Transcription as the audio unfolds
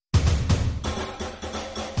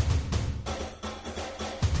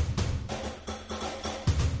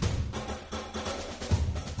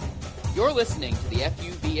You're listening to the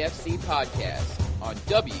FUVFC podcast on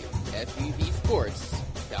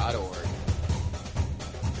WFUVSports.org.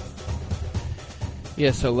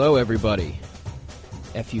 Yes, hello everybody.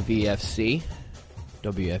 FUVFC,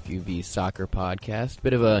 WFUV Soccer Podcast.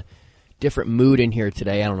 Bit of a different mood in here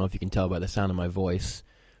today. I don't know if you can tell by the sound of my voice,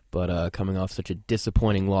 but coming off such a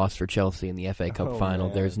disappointing loss for Chelsea in the FA Cup final,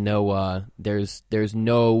 man. There's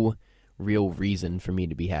no real reason for me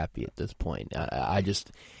to be happy at this point.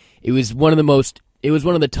 It was one of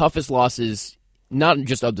the toughest losses, not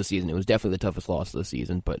just of the season. It was definitely the toughest loss of the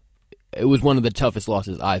season, but it was one of the toughest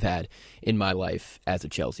losses I've had in my life as a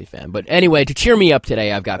Chelsea fan. But anyway, to cheer me up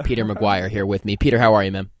today, I've got Peter McGuire here with me. Peter, how are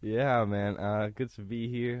you, man? Yeah, man. Good to be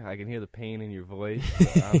here. I can hear the pain in your voice.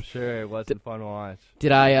 I'm sure it wasn't fun to watch.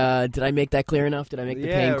 Did I make that clear enough? Did I make the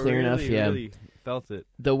pain clear enough? Yeah, really felt it.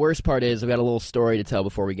 The worst part is, I've got a little story to tell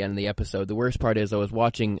before we get in the episode. The worst part is I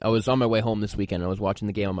was on my way home this weekend, and I was watching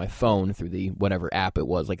the game on my phone through the whatever app it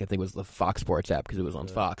was. Like, I think it was the Fox Sports app because it was on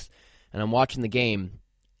Fox. And I'm watching the game,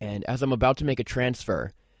 and as I'm about to make a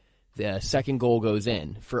transfer, the second goal goes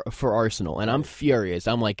in for Arsenal, and I'm furious.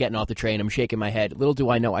 I'm like getting off the train. I'm shaking my head. Little do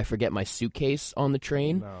I know, I forget my suitcase on the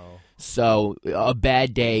train. No. So a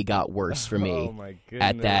bad day got worse for me Oh my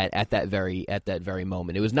goodness. at that very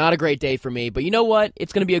moment. It was not a great day for me, but you know what?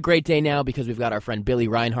 It's going to be a great day now because we've got our friend Billy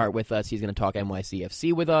Reinhart with us. He's going to talk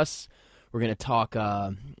NYCFC with us. We're going to talk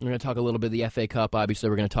a little bit of the FA Cup. Obviously,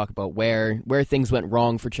 we're going to talk about where things went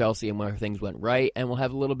wrong for Chelsea and where things went right, and we'll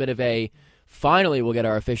have a little bit of finally we'll get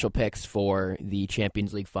our official picks for the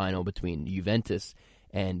Champions League final between Juventus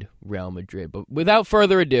and Real Madrid. But without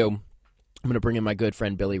further ado, I'm going to bring in my good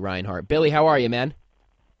friend Billy Reinhart. Billy, how are you, man?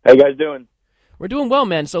 How you guys doing? We're doing well,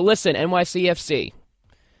 man. So listen, NYCFC,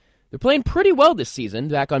 they're playing pretty well this season.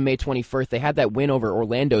 Back on May 21st, they had that win over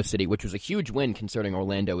Orlando City, which was a huge win considering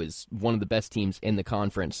Orlando is one of the best teams in the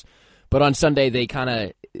conference. But on Sunday, they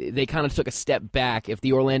kind of took a step back. If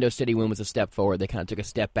the Orlando City win was a step forward, they kind of took a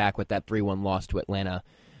step back with that 3-1 loss to Atlanta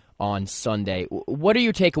on Sunday. What are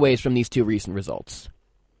your takeaways from these two recent results?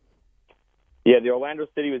 Yeah, the Orlando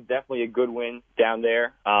City was definitely a good win down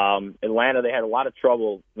there. Atlanta, they had a lot of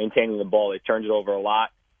trouble maintaining the ball. They turned it over a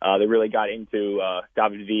lot. They really got into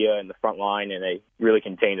David Villa in the front line, and they really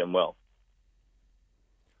contained him well.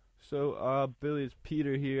 So, Billy, it's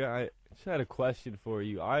Peter here. I just had a question for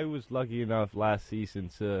you. I was lucky enough last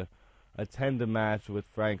season to attend a match with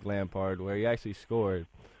Frank Lampard where he actually scored.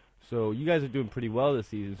 So you guys are doing pretty well this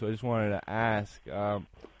season, so I just wanted to ask, how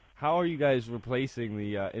are you guys replacing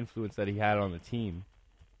the influence that he had on the team?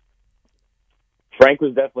 Frank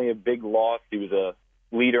was definitely a big loss. He was a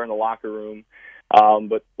leader in the locker room.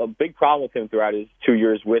 But a big problem with him throughout his 2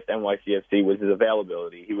 years with NYCFC was his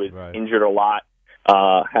availability. He was injured a lot. They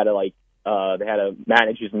had to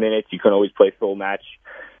manage his minutes. He couldn't always play full match.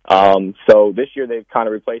 So this year they've kind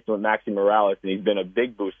of replaced him with Maxi Morales, and he's been a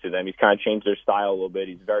big boost to them. He's kind of changed their style a little bit.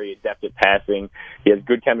 He's very adept at passing. He has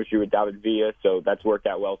good chemistry with David Villa, so that's worked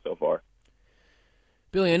out well so far.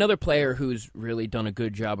 Billy, another player who's really done a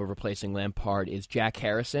good job of replacing Lampard is Jack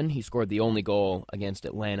Harrison. He scored the only goal against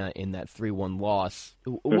Atlanta in that 3-1 loss.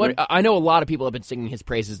 I know a lot of people have been singing his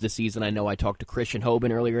praises this season. I know I talked to Christian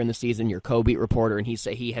Hoban earlier in the season, your co-beat reporter, and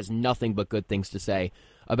he has nothing but good things to say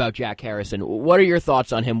about Jack Harrison. What are your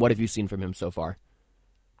thoughts on him? What have you seen from him so far?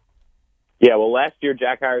 Yeah, well, last year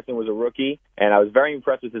Jack Harrison was a rookie, and I was very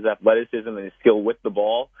impressed with his athleticism and his skill with the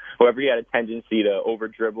ball. However, he had a tendency to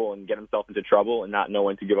over-dribble and get himself into trouble and not know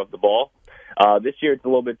when to give up the ball. This year it's a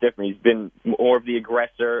little bit different. He's been more of the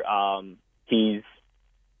aggressor. He's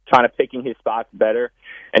kind of picking his spots better,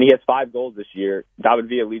 and he has 5 goals this year. David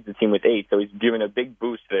Villa leads the team with 8, so he's given a big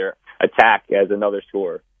boost to their attack as another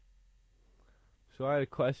scorer. So I had a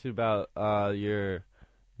question about your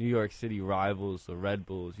New York City rivals, the Red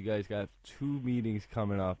Bulls. You guys got 2 meetings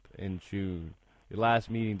coming up in June. Your last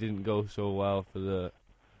meeting didn't go so well for the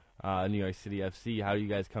New York City FC. How do you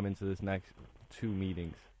guys come into this next 2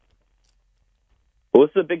 meetings? Well,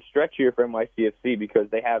 this is a big stretch here for NYCFC because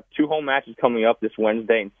they have 2 home matches coming up this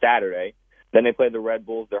Wednesday and Saturday. Then they play the Red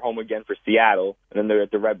Bulls. They're home again for Seattle. And then they're at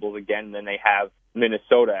the Red Bulls again. And then they have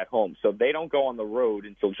Minnesota at home. So they don't go on the road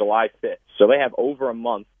until July 5th. So they have over a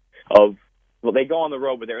month of... Well, they go on the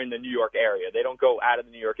road, but they're in the New York area. They don't go out of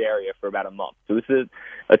the New York area for about a month. So this is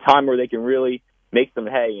a time where they can really make some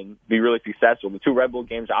hay and be really successful. The 2 Red Bull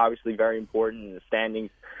games are obviously very important in the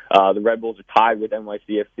standings. The Red Bulls are tied with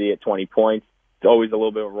NYCFC at 20 points. It's always a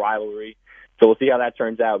little bit of rivalry. So we'll see how that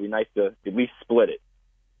turns out. It'll be nice to at least split it.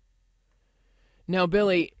 Now,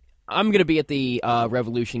 Billy, I'm going to be at the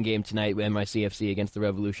Revolution game tonight with NYCFC against the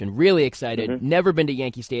Revolution. Really excited. Never been to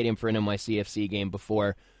Yankee Stadium for an NYCFC game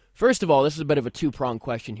before. First of all, this is a bit of a two-pronged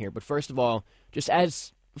question here, but first of all, just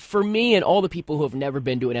as for me and all the people who have never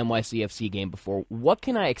been to an NYCFC game before, what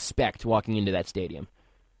can I expect walking into that stadium?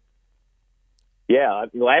 Yeah,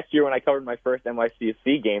 last year when I covered my first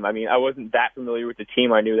NYCFC game, I mean, I wasn't that familiar with the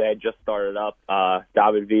team. I knew they had just started up.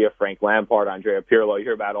 David Villa, Frank Lampard, Andrea Pirlo. You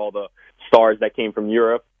hear about all the stars that came from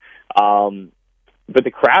Europe. But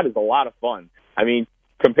the crowd is a lot of fun. I mean,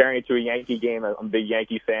 comparing it to a Yankee game, I'm a big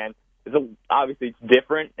Yankee fan. Obviously, it's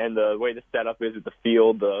different, and the way the setup is at the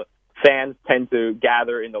field, the fans tend to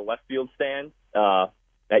gather in the left field stand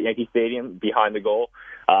at Yankee Stadium behind the goal.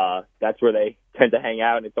 That's where they tend to hang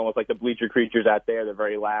out, and it's almost like the bleacher creatures out there. They're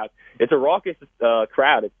very loud. It's a raucous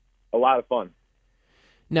crowd. It's a lot of fun.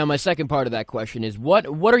 Now, my second part of that question is, what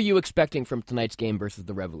are you expecting from tonight's game versus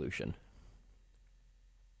the Revolution?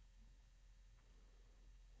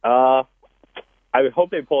 I would hope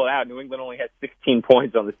they pull it out. New England only has 16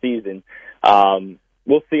 points on the season.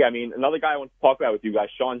 We'll see. I mean, another guy I want to talk about with you guys,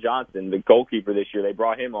 Sean Johnson, the goalkeeper this year. They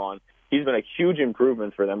brought him on. He's been a huge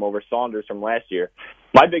improvement for them over Saunders from last year.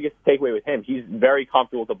 My biggest takeaway with him, he's very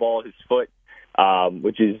comfortable with the ball at his foot,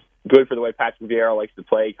 which is good for the way Patrick Vieira likes to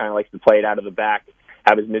play. He kind of likes to play it out of the back,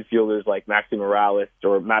 have his midfielders like Maxi Morales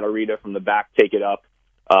or Matarrita from the back take it up.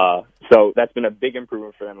 So that's been a big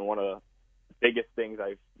improvement for them and one of the biggest things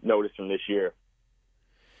I've noticed from this year.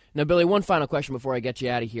 Now, Billy, one final question before I get you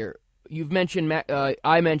out of here. You've mentioned,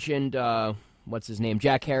 I mentioned, what's his name,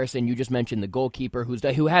 Jack Harrison. You just mentioned the goalkeeper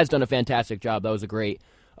who has done a fantastic job. That was a great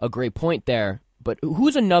point there. But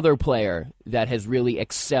who's another player that has really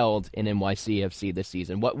excelled in NYCFC this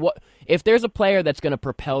season? What if there's a player that's going to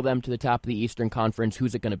propel them to the top of the Eastern Conference?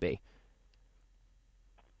 Who's it going to be?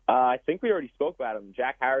 I think we already spoke about him,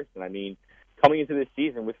 Jack Harrison. I mean, coming into this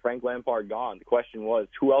season with Frank Lampard gone, the question was,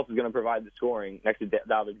 who else is going to provide the scoring next to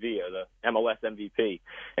David Villa, the MLS MVP?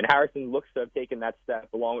 And Harrison looks to have taken that step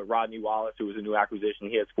along with Rodney Wallace, who was a new acquisition.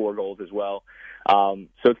 He has 4 goals as well. So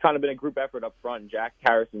it's kind of been a group effort up front. Jack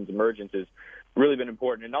Harrison's emergence has really been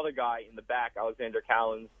important. Another guy in the back, Alexander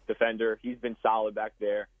Callens, defender, he's been solid back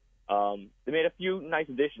there. They made a few nice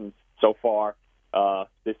additions so far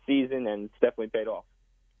this season, and it's definitely paid off.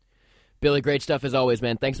 Billy, great stuff as always,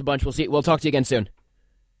 man. Thanks a bunch. We'll talk to you again soon.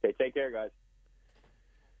 Okay, take care, guys.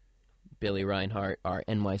 Billy Reinhart, our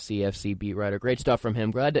NYCFC beat writer. Great stuff from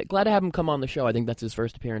him. Glad to have him come on the show. I think that's his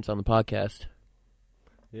first appearance on the podcast.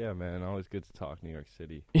 Yeah, man. Always good to talk New York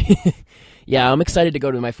City. Yeah, I'm excited to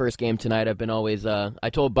go to my first game tonight. I've been always,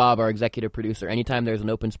 I told Bob, our executive producer, anytime there's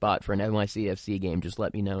an open spot for an NYCFC game, just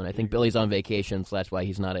let me know. And I think Billy's on vacation, so that's why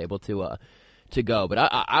he's not able to go. But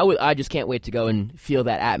I just can't wait to go and feel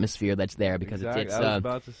that atmosphere that's there because exactly. it's I was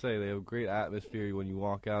about to say they have a great atmosphere when you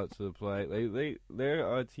walk out to the play.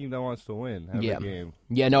 They're a team that wants to win every game.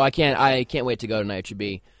 Yeah, no, I can't wait to go tonight. It should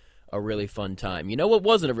be a really fun time. You know what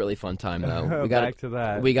wasn't a really fun time though? Back to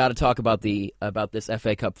that. We got to talk about this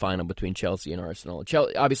FA Cup final between Chelsea and Arsenal.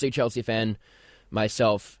 Obviously, Chelsea fan.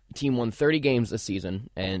 Myself, team won 30 games this season,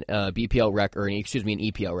 and an EPL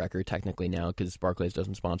record technically now because Barclays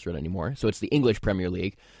doesn't sponsor it anymore. So it's the English Premier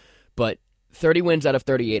League, but 30 wins out of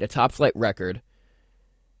 38, a top flight record.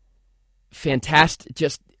 Fantastic!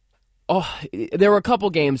 There were a couple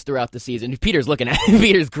games throughout the season. Peter's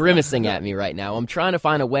grimacing at me right now. I'm trying to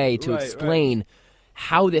find a way to explain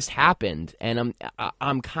how this happened, and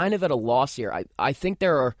I'm kind of at a loss here. I think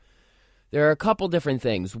there are a couple different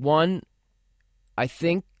things. One, I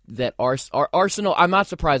think that Arsenal, I'm not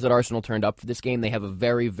surprised that Arsenal turned up for this game. They have a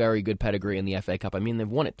very, very good pedigree in the FA Cup. I mean, they've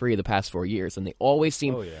won it 3 of the past 4 years, and they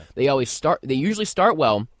usually start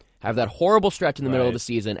well, have that horrible stretch in the middle of the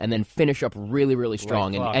season, and then finish up really, really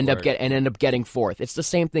strong and end up getting 4th. It's the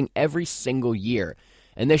same thing every single year.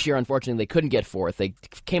 And this year, unfortunately, they couldn't get 4th. They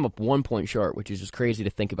came up 1 point short, which is just crazy to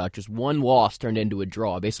think about. Just one loss turned into a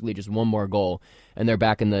draw, basically just one more goal, and they're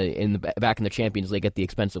back in the Champions League at the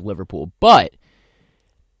expense of Liverpool. But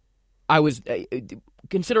I was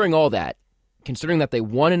considering all that, considering that they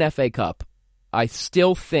won an FA Cup, I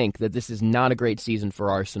still think that this is not a great season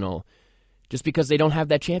for Arsenal just because they don't have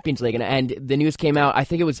that Champions League. And the news came out, I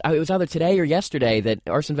think it was either today or yesterday, that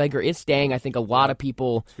Arsene Wenger is staying. I think a lot of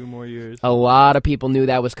people... 2 more years. A lot of people knew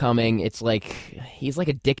that was coming. It's like, he's like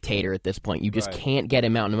a dictator at this point. You just can't get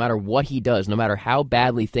him out no matter what he does, no matter how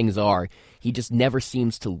badly things are. He just never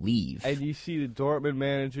seems to leave. And you see the Dortmund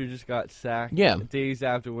manager just got sacked days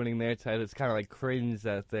after winning their title. It's kind of like cringe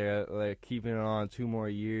that they're like keeping it on 2 more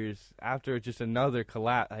years after just another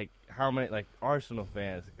collapse. Like, how many, like, Arsenal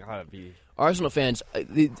fans gotta be... Arsenal fans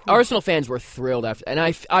were thrilled after, and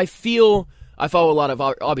I feel I follow a lot of,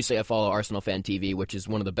 obviously I follow Arsenal Fan TV, which is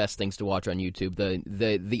one of the best things to watch on YouTube.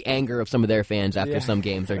 The anger of some of their fans after some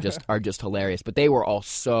games are just hilarious. But they were all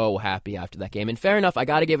so happy after that game. And fair enough, I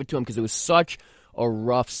got to give it to them because it was such a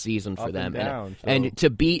rough season for them. And to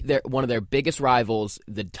beat one of their biggest rivals,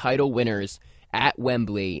 the title winners, at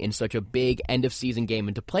Wembley in such a big end-of-season game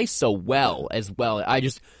and to play so well as well,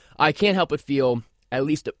 I can't help but feel at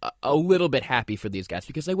least a little bit happy for these guys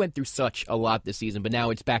because they went through such a lot this season, but now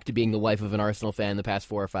it's back to being the life of an Arsenal fan the past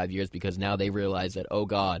 4 or 5 years because now they realize that, oh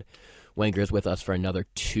God, Wenger's with us for another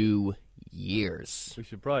 2 years. We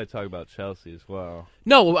should probably talk about Chelsea as well.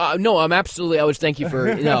 No, absolutely thank you for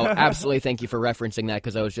referencing that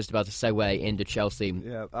because I was just about to segue into Chelsea.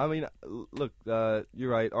 Yeah, I mean, look, you're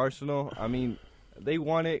right. Arsenal, I mean, they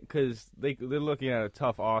won it because they're looking at a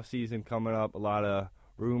tough off season coming up, a lot of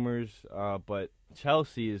rumors, but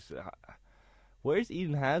Chelsea is. Where's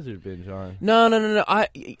Eden Hazard been, John? No.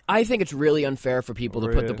 I think it's really unfair for people to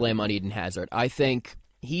put the blame on Eden Hazard. I think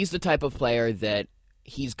he's the type of player that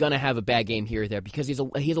he's going to have a bad game here or there because he's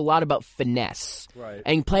a lot about finesse. Right.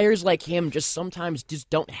 And players like him just sometimes just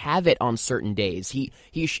don't have it on certain days.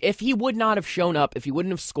 If he would not have shown up, if he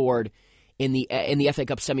wouldn't have scored in the FA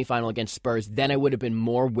Cup semifinal against Spurs, then I would have been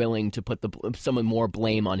more willing to put some more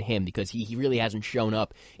blame on him because he really hasn't shown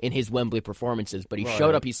up in his Wembley performances. But he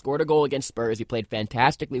showed up. He scored a goal against Spurs. He played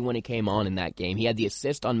fantastically when he came on in that game. He had the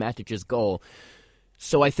assist on Matic's goal.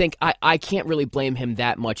 So I think I can't really blame him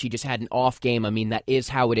that much. He just had an off game. I mean, that is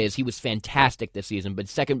how it is. He was fantastic this season. But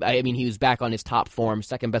he was back on his top form,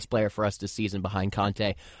 second best player for us this season behind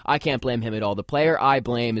Conte. I can't blame him at all. The player I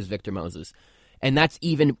blame is Victor Moses. And that's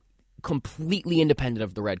even completely independent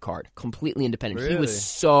of the red card. Completely independent. Really? He was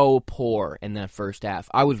so poor in that first half.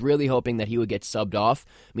 I was really hoping that he would get subbed off.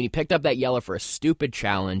 I mean, he picked up that yellow for a stupid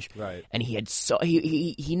challenge. Right. And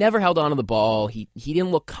he never held on to the ball. He didn't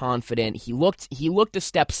look confident. He looked a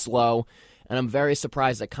step slow, and I'm very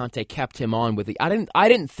surprised that Conte kept him on with I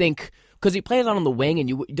didn't think because he plays on the wing and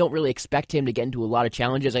you don't really expect him to get into a lot of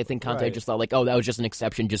challenges. I think Conte just thought like, oh, that was just an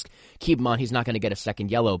exception. Just keep him on. He's not going to get a second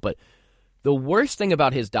yellow, but the worst thing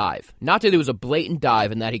about his dive, not that it was a blatant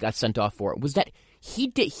dive and that he got sent off for it, was that he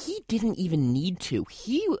didn't even need to.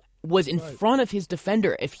 He was in front of his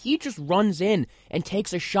defender. If he just runs in and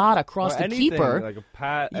takes a shot across the keeper, like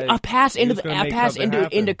a pass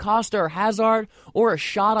into Costa or Hazard, or a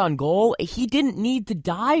shot on goal, he didn't need to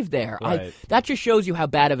dive there. Right. That just shows you how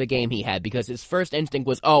bad of a game he had because his first instinct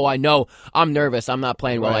was, oh, I know, I'm nervous, I'm not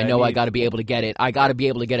playing well, I know I got to be able to get it, I got to be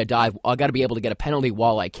able to get a dive, I got to be able to get a penalty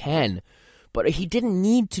while I can. But he didn't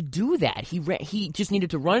need to do that. He just needed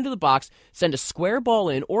to run into the box, send a square ball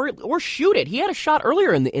in, or shoot it. He had a shot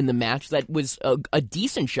earlier in the match that was a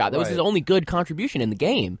decent shot. That was his only good contribution in the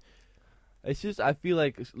game. It's just I feel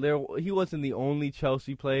like he wasn't the only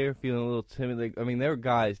Chelsea player feeling a little timid. Like, I mean, there were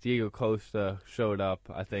guys. Diego Costa showed up,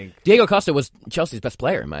 I think. Diego Costa was Chelsea's best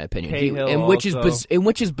player, in my opinion. Which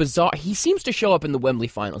is bizarre. He seems to show up in the Wembley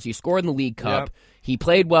finals. He scored in the League Cup. Yep. He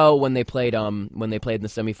played well when they played in the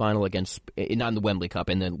semifinal against not in the Wembley Cup,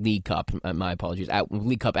 in the League Cup. My apologies,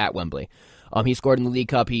 League Cup at Wembley. He scored in the League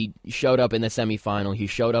Cup. He showed up in the semifinal. He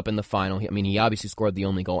showed up in the final. He obviously scored the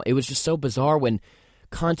only goal. It was just so bizarre when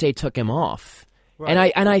Conte took him off.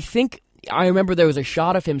 Right. And I think I remember there was a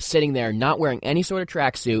shot of him sitting there, not wearing any sort of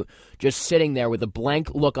tracksuit, just sitting there with a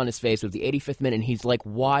blank look on his face. It was the 85th minute, and he's like,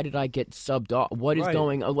 why did I get subbed off? What is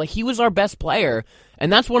going on? Like, he was our best player,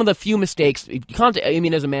 and that's one of the few mistakes. Conte,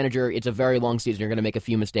 as a manager, it's a very long season. You're going to make a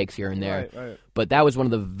few mistakes here and there. Right. But that was one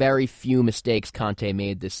of the very few mistakes Conte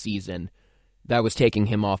made this season that was taking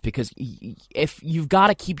him off, because if you've got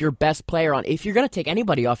to keep your best player on, if you're going to take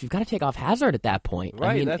anybody off, you've got to take off Hazard at that point.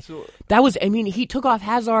 Right, he took off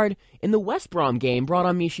Hazard in the West Brom game, brought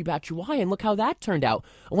on Michy Batshuayi, and look how that turned out.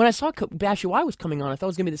 When I saw Batshuayi was coming on, I thought it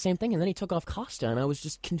was going to be the same thing, and then he took off Costa, and I was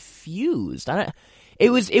just confused. It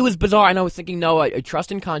was bizarre, and I was thinking, no, I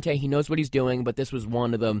trust in Conte. He knows what he's doing, but this was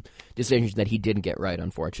one of the decisions that he didn't get right,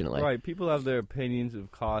 unfortunately. Right, people have their opinions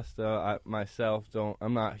of Costa. I myself don't.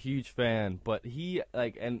 I'm not a huge fan, but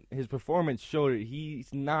and his performance showed it.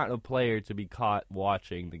 He's not a player to be caught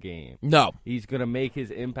watching the game. No, he's gonna make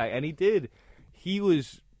his impact, and he did. He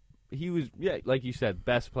was, like you said,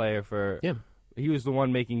 best player for. Yeah. He was the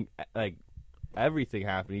one making everything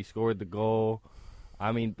happen. He scored the goal.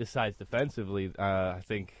 Besides defensively, I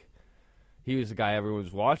think he was the guy everyone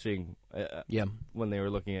was watching when they were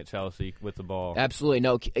looking at Chelsea with the ball. Absolutely.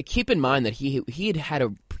 No, keep in mind that he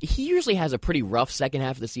usually has a pretty rough second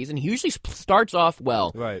half of the season. He usually starts off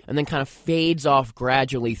well, right, and then kind of fades off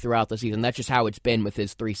gradually throughout the season. That's just how it's been with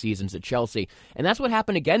his 3 seasons at Chelsea. And that's what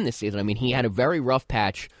happened again this season. He had a very rough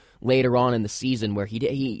patch later on in the season where he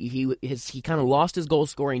kind of lost his goal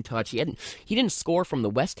scoring touch. He didn't score from the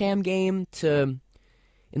West Ham game to.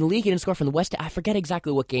 In the league, he didn't score from the West. I forget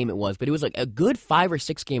exactly what game it was, but it was like a good 5 or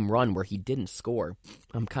 6 game run where he didn't score.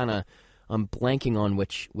 I'm blanking on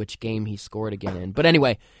which game he scored again in. But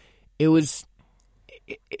anyway, it was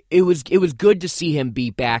good to see him be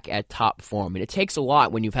back at top form. And it takes a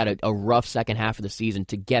lot when you've had a rough second half of the season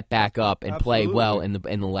to get back up and play well in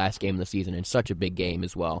the last game of the season, in such a big game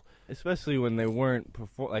as well. Especially when they weren't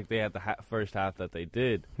like they had the first half that they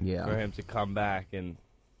did. Yeah. For him to come back and,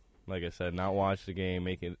 like I said, not watch the game,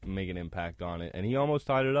 make an impact on it, and he almost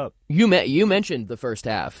tied it up. You mentioned the first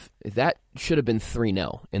half. That should have been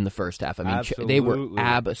 3-0 in the first half. I mean, they were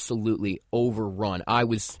absolutely overrun. I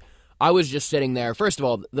was just sitting there. First of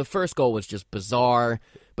all, the first goal was just bizarre.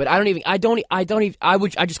 But I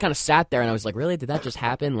just kind of sat there and I was like, really? Did that just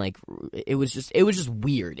happen? Like, it was just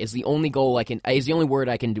weird. Is the only word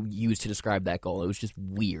I can use to describe that goal. It was just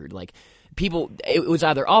weird. Like, it was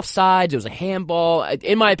either offsides, it was a handball.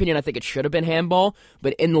 In my opinion, I think it should have been handball,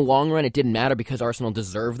 but in the long run, it didn't matter because Arsenal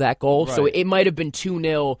deserved that goal. Right. So it might have been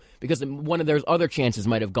 2-0 because one of their other chances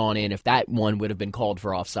might have gone in if that one would have been called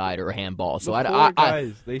for offside or a handball. So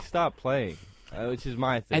guys, they stopped playing, which is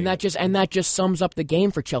my thing. And that just sums up the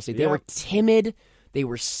game for Chelsea. They were timid, they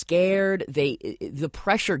were scared. The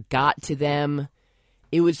pressure got to them.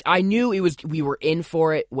 I knew we were in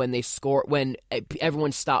for it when they scored, when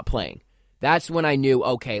everyone stopped playing. That's when I knew,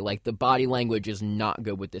 okay, like the body language is not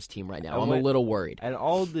good with this team right now. I'm a little worried. And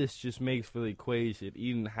all this just makes for the equation.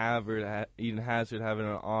 Eden Hazard having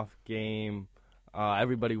an off game,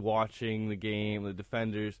 everybody watching the game, the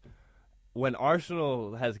defenders. When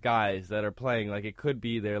Arsenal has guys that are playing like it could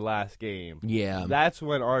be their last game, that's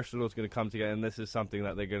when Arsenal's going to come together, and this is something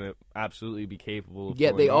that they're going to absolutely be capable of.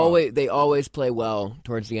 Yeah, they always play well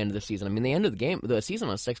towards the end of the season. I mean, they ended the season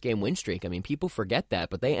on a 6-game win streak. I mean, people forget that,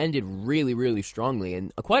 but they ended really, really strongly,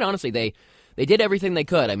 and quite honestly, they did everything they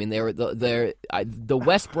could. I mean, the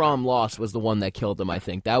West Brom loss was the one that killed them. I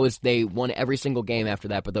think they won every single game after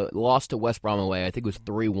that, but the loss to West Brom away, I think it was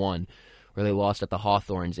 3-1. Where they lost at the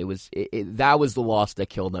Hawthorns. That was the loss that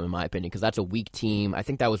killed them, in my opinion, because that's a weak team. I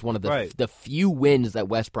think that was one of the few wins that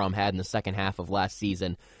West Brom had in the second half of last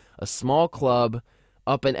season. A small club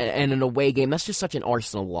up and an away game. That's just such an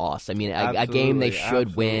Arsenal loss. I mean, a game they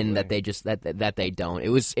should win that they just that they don't.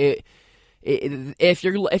 If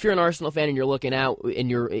you're an Arsenal fan and you're looking out and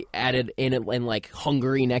you're added in like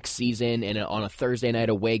Hungary next season and on a Thursday night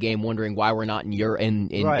away game, wondering why we're not in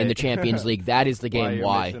the Champions League, that is the game.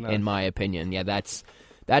 Why in my opinion, that's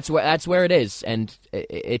where it is. And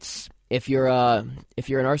it's if you're an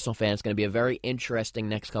Arsenal fan, it's going to be a very interesting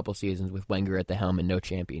next couple seasons with Wenger at the helm and no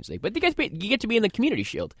Champions League. But you get to be in the Community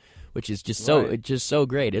Shield, which is just so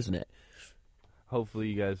great, isn't it? Hopefully,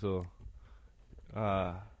 you guys will.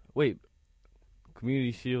 Wait.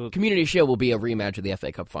 Community Shield will be a rematch of the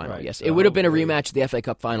FA Cup final, yes. So it would have been a rematch of the FA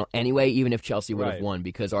Cup final anyway, even if Chelsea would have won,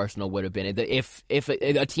 because Arsenal would have been. If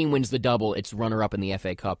a team wins the double, it's runner-up in the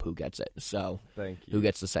FA Cup who gets it. So who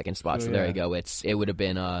gets the second spot. So there you go. It would have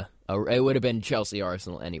been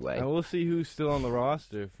Chelsea-Arsenal anyway. And we'll see who's still on the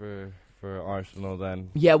roster for Arsenal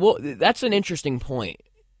then. Yeah, well, that's an interesting point.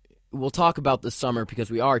 We'll talk about the summer because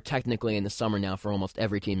we are technically in the summer now for almost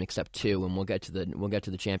every team except 2, and we'll get to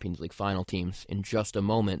the Champions League final teams in just a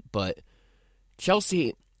moment. But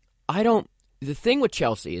Chelsea, the thing with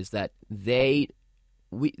Chelsea is that they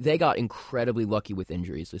got incredibly lucky with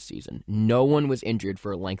injuries this season. No one was injured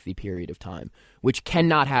for a lengthy period of time, which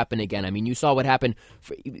cannot happen again. I mean, you saw what happened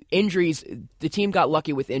for injuries. The team got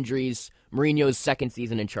lucky with injuries Mourinho's second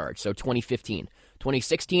season in charge, so 2015.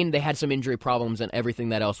 2016, they had some injury problems and everything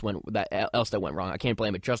that went wrong. I can't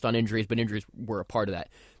blame it just on injuries, but injuries were a part of that.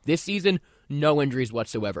 This season, no injuries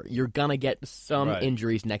whatsoever. You're gonna get some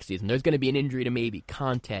injuries next season. There's gonna be an injury to maybe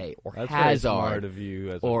Conte or That's Hazard. That's smart of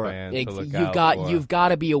you as a fan to look out You've got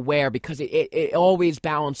to be aware because it always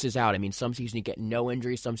balances out. I mean, some seasons you get no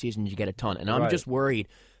injuries, some seasons you get a ton, and I'm just worried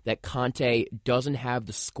that Conte doesn't have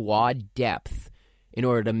the squad depth in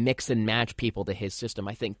order to mix and match people to his system.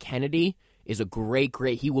 I think Kennedy is a great,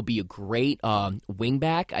 he will be a great wing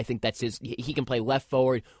back. I think that's he can play left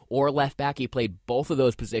forward or left back. He played both of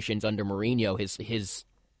those positions under Mourinho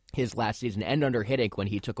his last season and under Hiddink when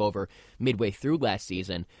he took over midway through last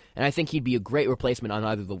season. And I think he'd be a great replacement on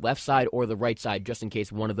either the left side or the right side just in case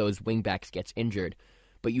one of those wing backs gets injured.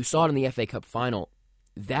 But you saw it in the FA Cup final.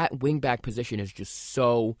 That wing back position is just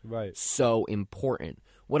so important.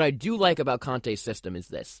 What I do like about Conte's system is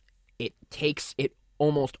this. It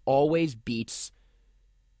almost always beats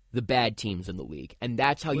the bad teams in the league, and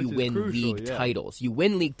that's how Which you is win crucial, league yeah. titles. You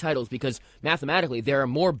win league titles because mathematically there are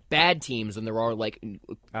more bad teams than there are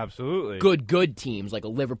Absolutely. good teams like a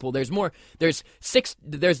Liverpool. There's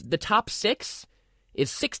the top 6 is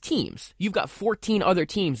 6 teams. You've got 14 other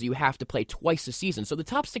teams that you have to play twice a season. So the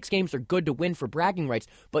top 6 games are good to win for bragging rights,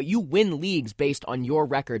 but you win leagues based on your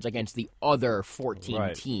records against the other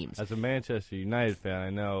 14 teams. As a Manchester United fan, I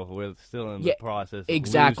know we're still in the process of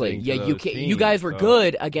exactly. losing Yeah, to you those can, teams, you guys were so-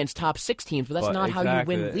 good against top 6 teams, but that's not how you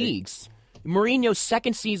win exactly. leagues. Mourinho's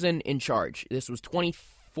second season in charge. This was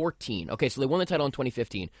 2014. Okay, so they won the title in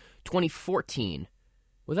 2015. 2014.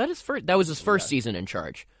 Was that his first? That was his first season in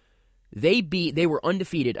charge. They were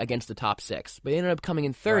undefeated against the top 6, but they ended up coming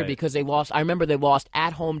in third because they lost. I remember they lost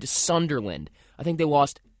at home to Sunderland. I think they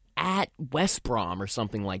lost at West Brom or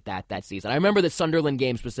something like that season. I remember the Sunderland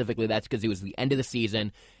game specifically. That's because it was the end of the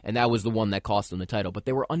season, and that was the one that cost them the title. But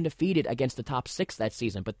they were undefeated against the top 6 that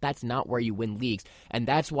season, but that's not where you win leagues, and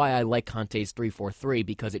that's why I like Conte's 3-4-3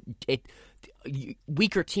 because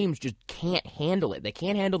weaker teams just can't handle it. They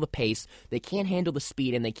can't handle the pace, they can't handle the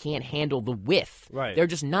speed, and they can't handle the width. Right. They're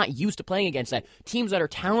just not used to playing against that. Teams that are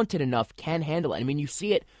talented enough can handle it. I mean, you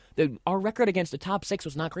see it. Our record against the top 6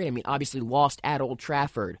 was not great. I mean, obviously lost at Old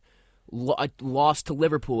Trafford, lost to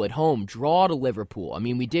Liverpool at home, draw to Liverpool. I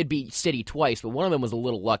mean, we did beat City twice, but one of them was a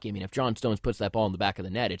little lucky. I mean, if John Stones puts that ball in the back of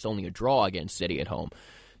the net, it's only a draw against City at home.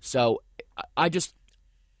 So I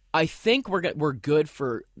think we're good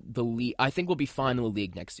for the league. I think we'll be fine in the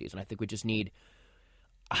league next season. I think we just need.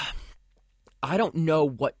 I don't know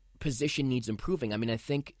what position needs improving. I mean, I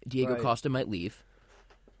think Diego Costa might leave.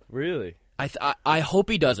 Really? I hope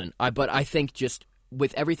he doesn't. But I think just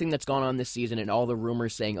with everything that's gone on this season and all the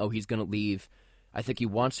rumors saying, oh, he's going to leave, I think he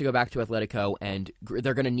wants to go back to Atletico, and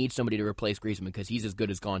they're going to need somebody to replace Griezmann because he's as good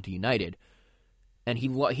as gone to United, and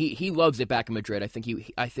he loves it back in Madrid. I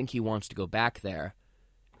think he wants to go back there.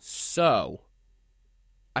 So,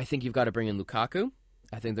 I think you've got to bring in Lukaku.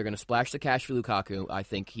 I think they're going to splash the cash for Lukaku. I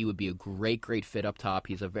think he would be a great fit up top.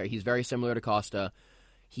 He's very similar to Costa.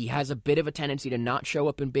 He has a bit of a tendency to not show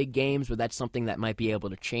up in big games, but that's something that might be able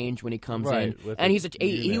to change when he comes in. And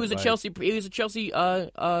he was a Chelsea prospect.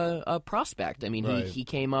 I mean, he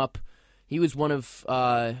came up. He was one of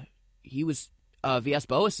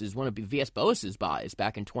Villas-Boas's buys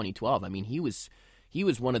back in 2012. I mean, he was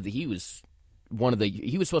supposed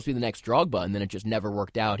to be the next Drogba, and then it just never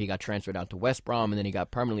worked out. He got transferred out to West Brom, and then he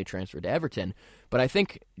got permanently transferred to Everton. But I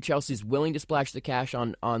think Chelsea's willing to splash the cash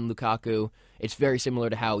on Lukaku. It's very similar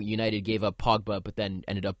to how United gave up Pogba, but then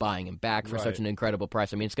ended up buying him back for such an incredible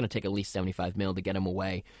price. I mean, it's going to take at least $75 million to get him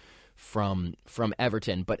away from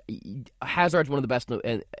Everton. But Hazard's one of the best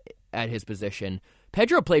at his position.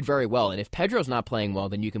 Pedro played very well, and if Pedro's not playing well,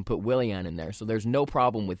 then you can put Willian in there. So there's no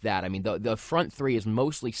problem with that. I mean, the front three is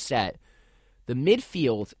mostly set. The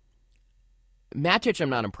midfield, Matic,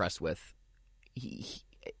 I'm not impressed with.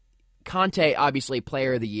 Conte, obviously,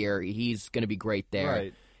 player of the year. He's going to be great there.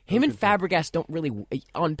 Right. Him and Fabregas don't really,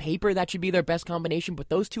 on paper, that should be their best combination, but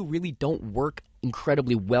those two really don't work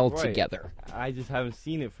incredibly well together. I just haven't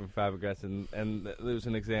seen it from Fabregas, and there was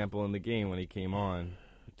an example in the game when he came on.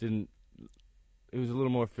 It was a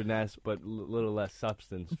little more finesse, but a little less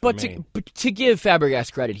substance. But to give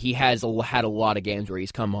Fabregas credit, he has had a lot of games where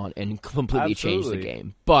he's come on and completely changed the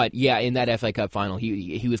game. But yeah, in that FA Cup final,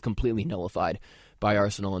 he was completely nullified by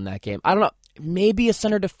Arsenal in that game. I don't know, maybe a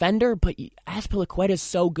center defender, but Azpilicueta is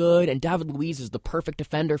so good, and David Luiz is the perfect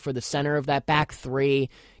defender for the center of that back three.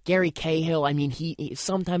 Gary Cahill, I mean, he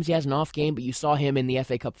sometimes he has an off game, but you saw him in the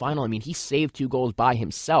FA Cup final. I mean, he saved 2 goals by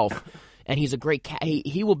himself. And he's a great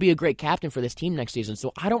he will be a great captain for this team next season.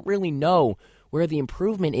 So I don't really know where the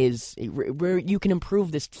improvement is, where you can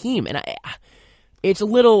improve this team. And I'm a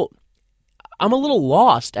little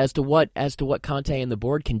lost as to what Conte and the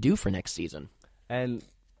board can do for next season. And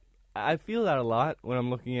I feel that a lot when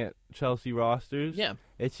I'm looking at Chelsea rosters. Yeah.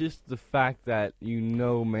 It's just the fact that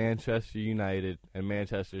Manchester United and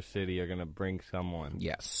Manchester City are going to bring someone.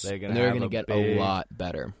 Yes. They're going to get a lot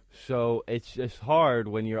better. So it's just hard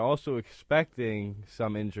when you're also expecting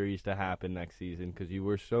some injuries to happen next season because you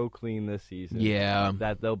were so clean this season. Yeah.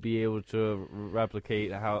 That they'll be able to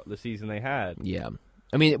replicate how the season they had. Yeah.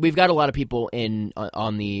 I mean, we've got a lot of people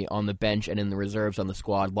on the bench and in the reserves on the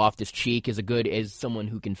squad. Loftus-Cheek is someone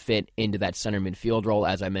who can fit into that center midfield role.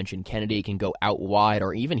 As I mentioned, Kennedy can go out wide,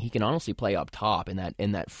 or even he can honestly play up top in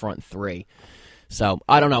that front three. So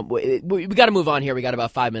I don't know. We got to move on here. We got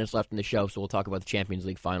about 5 minutes left in the show, so we'll talk about the Champions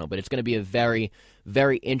League final. But it's going to be a very,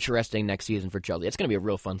 very interesting next season for Chelsea. It's going to be a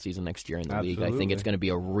real fun season next year in the league. I think it's going to be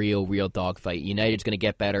a real dogfight. United's going to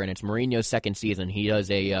get better, and it's Mourinho's second season. He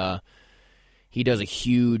does he does a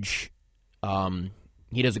huge.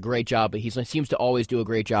 He does a great job, but he seems to always do a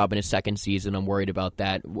great job in his second season. I'm worried about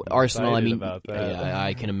that. Arsenal, I mean, about that.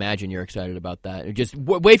 I can imagine you're excited about that. Just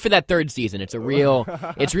wait for that third season. It's real.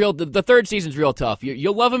 The third season's real tough.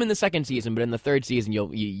 You'll love him in the second season, but in the third season,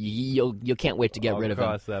 you can't wait to get rid of him.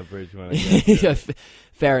 Cross that bridge when I get to it.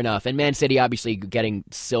 Fair enough. And Man City, obviously, getting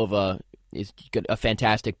Silva is a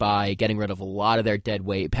fantastic buy, getting rid of a lot of their dead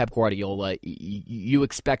weight. Pep Guardiola, you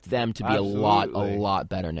expect them to be a lot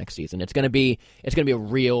better next season. It's gonna be a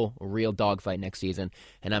real dogfight next season,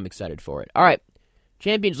 and I'm excited for it. All right,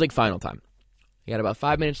 Champions League final time. We got about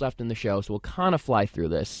 5 minutes left in the show, so we'll kind of fly through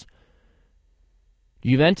this.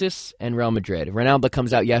 Juventus and Real Madrid. Ronaldo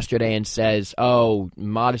comes out yesterday and says, "Oh,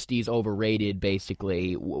 modesty's overrated.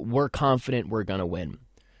 Basically, we're confident we're gonna win."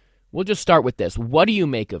 We'll just start with this. What do you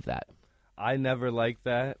make of that? I never liked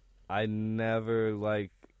that. I never like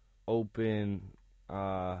open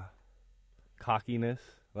cockiness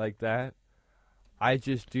like that. I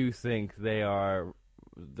just do think the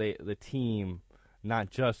team, not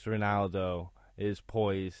just Ronaldo, is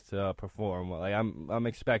poised to perform. Like I'm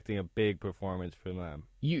expecting a big performance from them.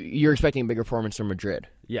 You're expecting a big performance from Madrid?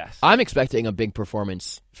 Yes. I'm expecting a big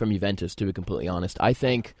performance from Juventus, to be completely honest. I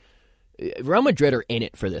think Real Madrid are in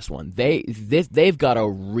it for this one. They've got a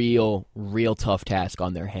real tough task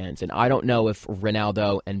on their hands, and I don't know if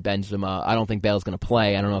Ronaldo and Benzema. I don't think Bale's going to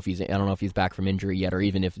play. I don't know if he's back from injury yet, or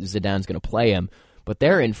even if Zidane's going to play him. But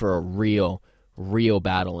they're in for a real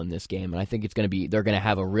battle in this game, and I think they're going to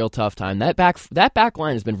have a real tough time. That back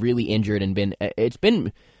line has been really injured and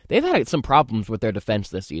they've had some problems with their defense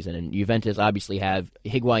this season. And Juventus obviously have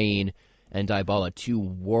Higuain and Dybala, two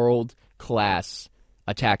world-class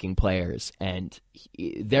attacking players, and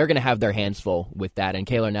they're going to have their hands full with that. And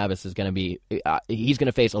Keylor Navas is going to he's going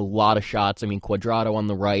to face a lot of shots. I mean, Cuadrado on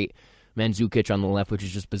the right, Mandzukic on the left, which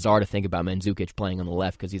is just bizarre to think about Mandzukic playing on the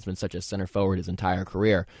left because he's been such a center forward his entire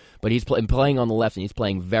career. But he's playing on the left, and he's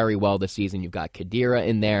playing very well this season. You've got Khedira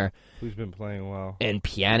in there, who's been playing well, and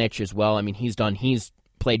Pjanic as well. I mean, he's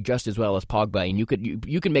played just as well as Pogba, and you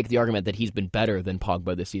could make the argument that he's been better than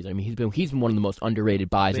Pogba this season. I mean, he's been one of the most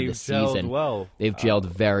underrated buys of the season. Well. They've gelled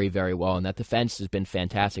very, very well, and that defense has been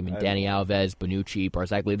fantastic. I mean, Dani Alves, Bonucci,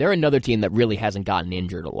 Barzagli, they're another team that really hasn't gotten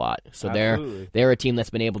injured a lot. So they're a team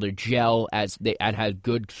that's been able to gel and has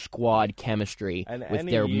good squad chemistry with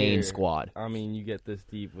their main squad. I mean, you get this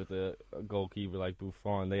deep with a goalkeeper like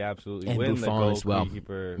Buffon, they absolutely and win Buffon the as well.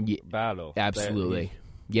 goalkeeper battle. Absolutely.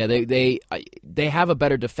 Yeah, they have a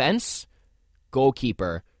better defense,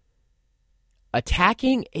 goalkeeper.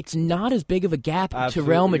 Attacking, it's not as big of a gap to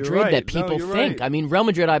Real Madrid that people think. Right. I mean, Real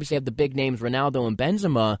Madrid obviously have the big names, Ronaldo and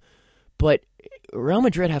Benzema, but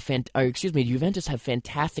Juventus have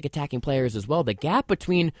fantastic attacking players as well. The gap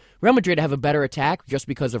between Real Madrid have a better attack just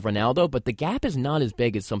because of Ronaldo, but the gap is not as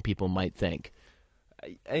big as some people might think.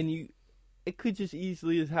 And it could just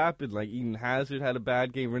easily have happened. Like, Eden Hazard had a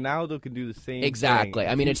bad game. Ronaldo can do the same Exactly.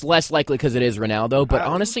 thing. I mean, it's less likely because it is Ronaldo, but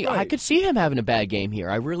honestly, right. I could see him having a bad game here.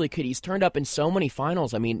 I really could. He's turned up in so many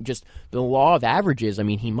finals. I mean, just the law of averages. I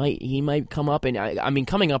mean, he might come up, and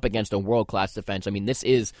coming up against a world-class defense, I mean, this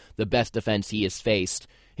is the best defense he has faced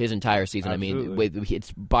his entire season. Absolutely. I mean,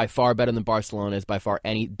 it's by far better than Barcelona. It's by far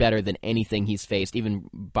better than anything he's faced. Even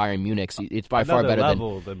Bayern Munich, it's by far better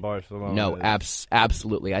than Barcelona. No,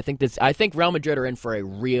 absolutely. I think Real Madrid are in for a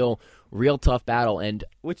real tough battle, and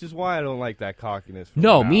which is why I don't like that cockiness.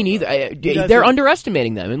 No, me neither. They're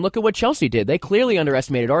underestimating them, and look at what Chelsea did. They clearly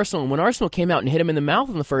underestimated Arsenal. And when Arsenal came out and hit them in the mouth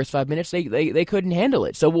in the first 5 minutes, they couldn't handle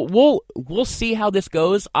it. So we'll see how this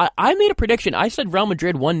goes. I made a prediction. I said Real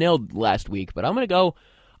Madrid 1-0 last week, but I'm going to go.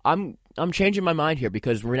 I'm changing my mind here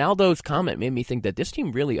because Ronaldo's comment made me think that this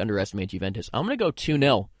team really underestimates Juventus. I'm going to go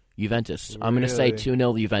 2-0 Juventus. I'm going to say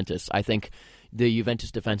 2-0 Juventus. I think the Juventus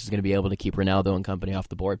defense is going to be able to keep Ronaldo and company off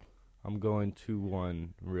the board. I'm going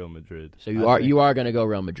 2-1 Real Madrid. So you are going to go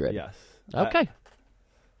Real Madrid? Yes. Okay.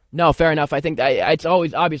 No, fair enough. I think it's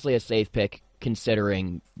always obviously a safe pick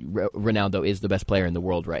considering Ronaldo is the best player in the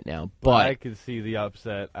world right now. But I could see the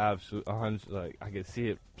upset. Absolutely, I could see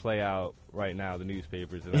it play out right now. The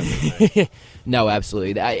newspapers and everything. No,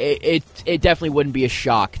 absolutely. It definitely wouldn't be a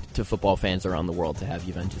shock to football fans around the world to have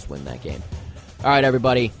Juventus win that game. All right,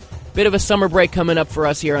 everybody. Bit of a summer break coming up for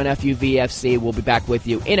us here on FUVFC. We'll be back with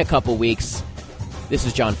you in a couple weeks. This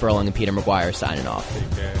is John Furlong and Peter McGuire signing off.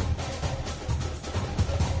 Take care.